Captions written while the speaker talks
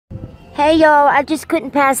Hey y'all, I just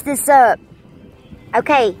couldn't pass this up.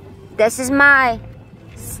 Okay, this is my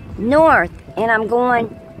north and I'm going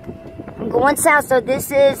south, so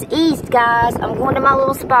this is east, guys. I'm going to my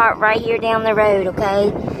little spot right here down the road,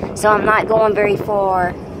 okay? So I'm not going very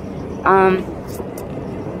far.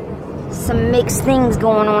 Some mixed things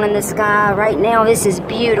going on in the sky. Right now this is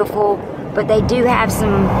beautiful, but they do have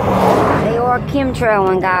some, they are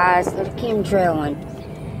chemtrailing, guys. They're chemtrailing.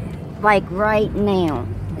 Like right now.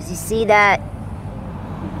 Does you see that?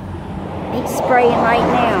 It's spraying right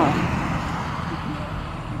now.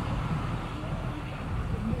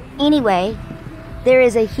 Anyway, there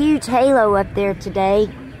is a huge halo up there today.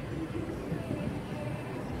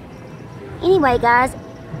 Anyway, guys,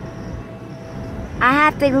 I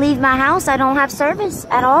have to leave my house. I don't have service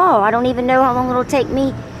at all. I don't even know how long it'll take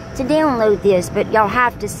me to download this, but y'all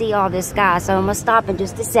have to see all this, guys. So I'm gonna stop in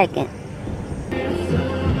just a second.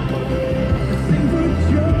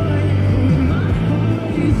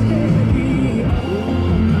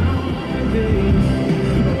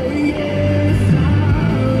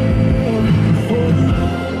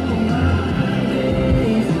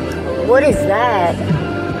 What is that?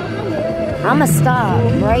 I'ma stop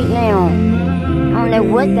right now. I don't know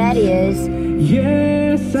what that is.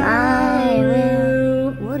 Yes, I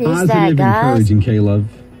will. What is that, guys? Encouraging, K-Love.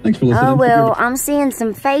 Thanks for listening. Oh, well, I'm seeing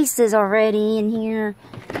some faces already in here.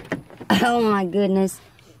 Oh, my goodness.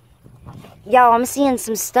 Y'all, I'm seeing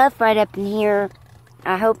some stuff right up in here.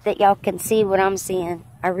 I hope that y'all can see what I'm seeing.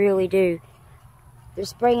 I really do. They're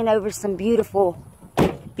spraying over some beautiful,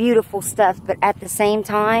 beautiful stuff, but at the same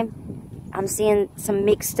time, I'm seeing some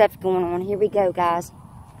mixed stuff going on. Here we go, guys.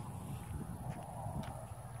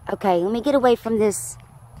 Okay, let me get away from this.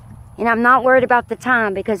 And I'm not worried about the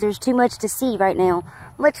time because there's too much to see right now.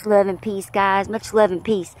 Much love and peace, guys. Much love and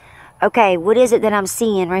peace. Okay, what is it that I'm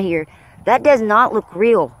seeing right here? That does not look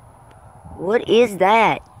real. What is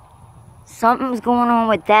that? Something's going on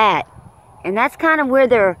with that. And that's kind of where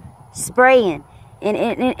they're spraying. And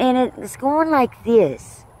it's going like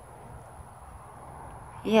this.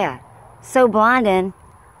 Yeah. So blinding,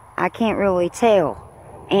 I can't really tell.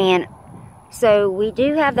 And so we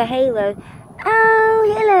do have the halo.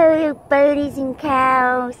 Oh, hello, birdies and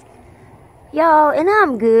cows. Y'all, and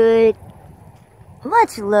I'm good.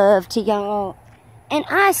 Much love to y'all. And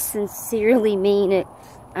I sincerely mean it.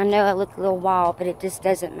 I know I look a little wild, but it just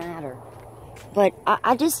doesn't matter. But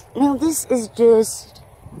I just, you know, this is just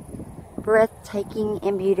breathtaking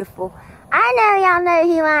and beautiful. I know y'all know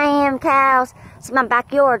who I am, cows. See, my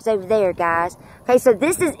backyard's over there, guys. Okay, so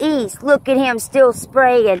this is east. Look at him still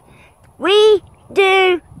spraying. We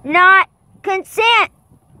do not consent.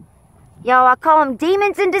 Y'all, I call them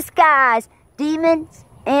demons in disguise. Demons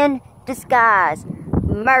in disguise.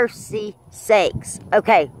 Mercy sakes.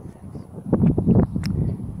 Okay.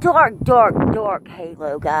 Dark, dark, dark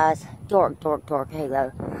halo, guys. Dark, dark, dark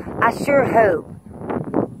halo. I sure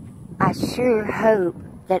hope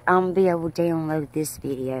that I'm going to be able to download this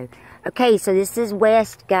video. Okay, so this is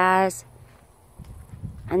west, guys.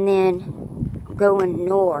 And then going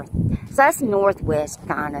north. So that's northwest,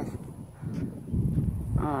 kind of.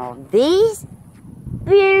 Oh, these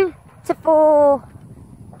beautiful,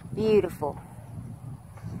 beautiful.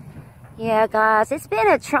 Yeah, guys, it's been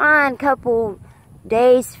a trying couple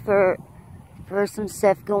days for some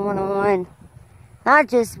stuff going on. Not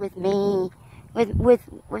just with me,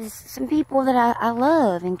 with some people that I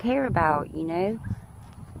love and care about, you know.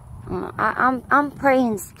 I'm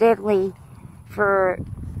praying steadily for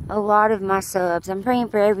a lot of my subs. I'm praying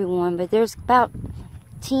for everyone, but there's about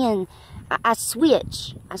 10. I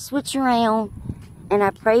switch around, and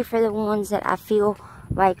I pray for the ones that I feel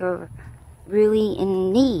like are really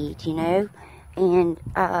in need, you know. And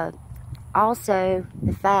also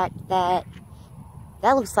the fact that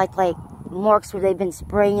looks like marks where they've been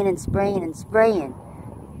spraying and spraying and spraying.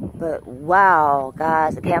 But wow,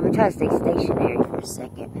 guys. Okay, I'm gonna try to stay stationary for a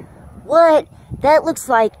second. What? That looks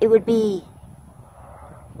like it would be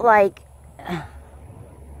like,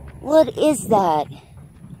 what is that?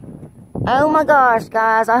 Oh my gosh,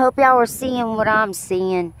 guys. I hope y'all are seeing what I'm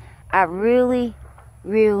seeing. I really,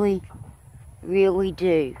 really, really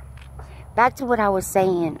do. Back to what I was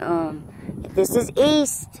saying. This is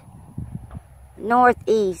east,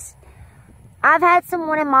 northeast. I've had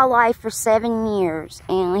someone in my life for 7 years,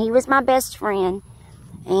 and he was my best friend,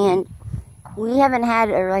 and we haven't had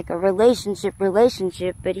a relationship,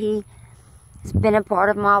 but he has been a part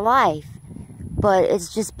of my life. But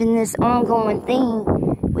it's just been this ongoing thing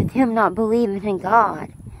with him not believing in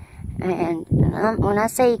God. And when I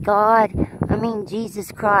say God, I mean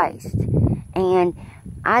Jesus Christ. And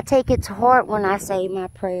I take it to heart when I say my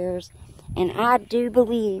prayers. And I do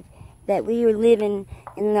believe that we are living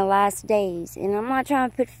in the last days. And I'm not trying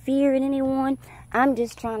to put fear in anyone. I'm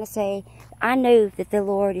just trying to say, I know that the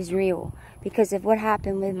Lord is real because of what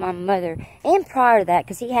happened with my mother. And prior to that,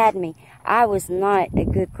 because he had me, I was not a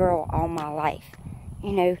good girl all my life.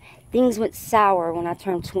 You know, things went sour when I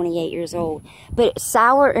turned 28 years old. But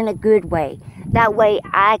sour in a good way. That way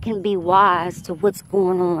I can be wise to what's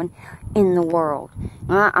going on in the world.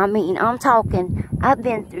 I mean, I'm talking, I've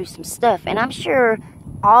been through some stuff. And I'm sure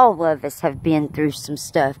all of us have been through some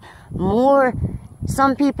stuff.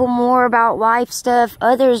 Some people more about life stuff.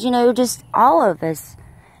 Others, you know, just all of us.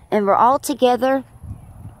 And we're all together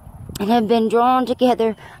and have been drawn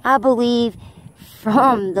together, I believe,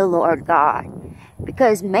 from the Lord God.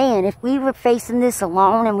 Because, man, if we were facing this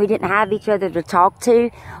alone and we didn't have each other to talk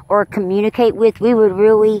to or communicate with, we would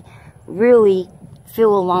really, really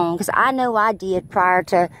feel alone. Because I know I did prior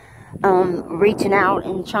to reaching out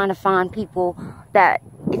and trying to find people that,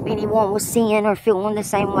 if anyone was seeing or feeling the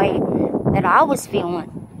same way that I was feeling.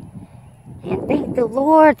 And thank the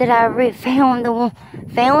Lord that I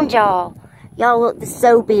found y'all. Y'all look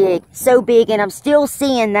so big, and I'm still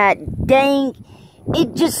seeing that dang,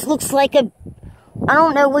 it just looks like a, I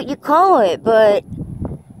don't know what you call it, but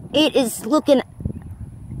it is looking,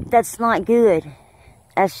 that's not good.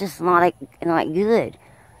 That's just not good.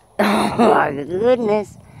 Oh my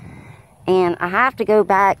goodness. And I have to go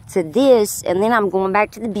back to this, and then I'm going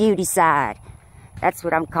back to the beauty side. That's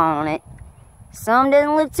what I'm calling it. Some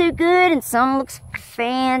doesn't look too good, and some looks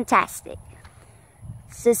fantastic.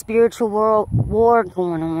 It's a spiritual war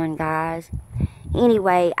going on, guys.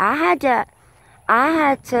 Anyway, I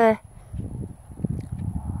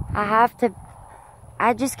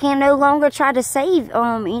just can no longer try to save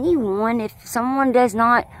anyone. If someone does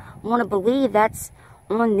not want to believe, that's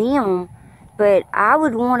on them. But I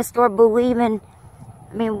would want to start believing.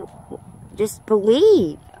 I mean, just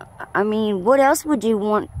believe. I mean, what else would you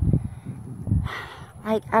want?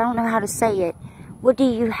 Like, I don't know how to say it. What do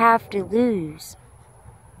you have to lose?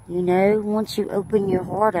 You know, once you open your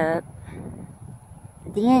heart up,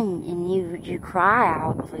 then, and you cry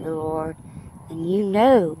out for the Lord, and you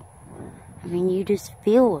know. I mean, you just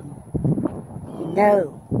feel Him. You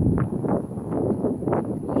know.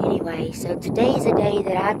 Anyway, so today's a day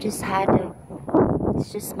that I've just had to,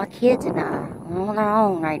 it's just my kids and I on our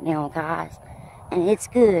own right now, guys. And it's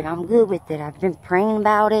good. I'm good with it. I've been praying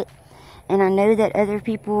about it. And I know that other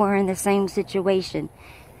people are in the same situation.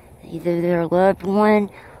 Either their loved one,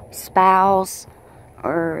 spouse,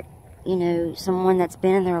 or, you know, someone that's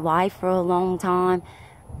been in their life for a long time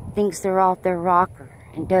thinks they're off their rocker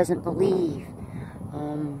and doesn't believe.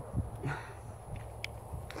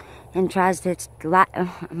 And tries to, I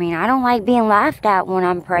mean, I don't like being laughed at when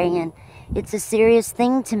I'm praying. It's a serious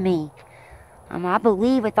thing to me. I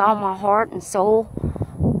believe with all my heart and soul.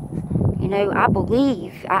 You know, I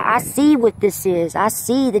believe. I see what this is. I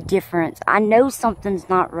see the difference. I know something's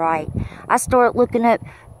not right. I start looking up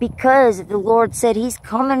because the Lord said He's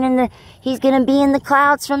coming He's going to be in the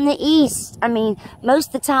clouds from the east. I mean, most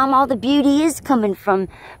of the time all the beauty is coming from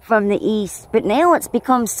the east. But now it's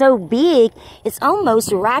become so big, it's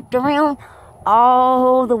almost wrapped around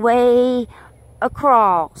all the way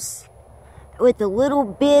across, with a little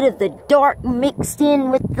bit of the dark mixed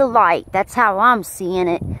in with the light. That's how I'm seeing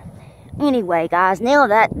it. Anyway, guys, now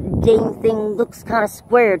that dang thing looks kind of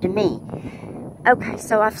square to me. Okay,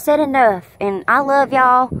 so I've said enough, and I love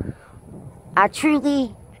y'all. I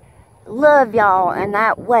truly love y'all in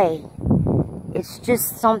that way. It's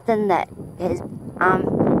just something that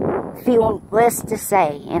I'm feeling blessed to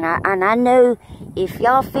say. And I know if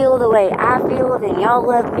y'all feel the way I feel, then y'all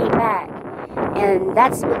love me back. And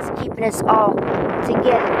that's what's keeping us all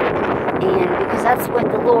together. And because that's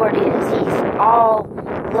what the Lord is. He's all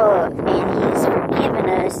love. And He's forgiven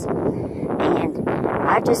us. And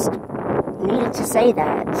I just needed to say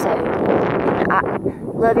that. So, I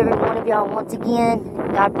love every one of y'all once again.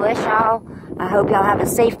 God bless y'all. I hope y'all have a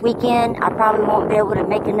safe weekend. I probably won't be able to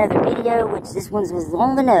make another video, which this one was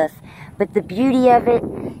long enough. But the beauty of it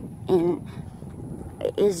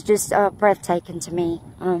is just breathtaking to me.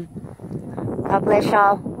 God bless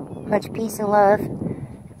y'all. Much peace and love.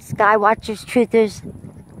 Skywatchers, truthers.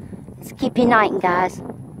 Let's keep uniting, guys.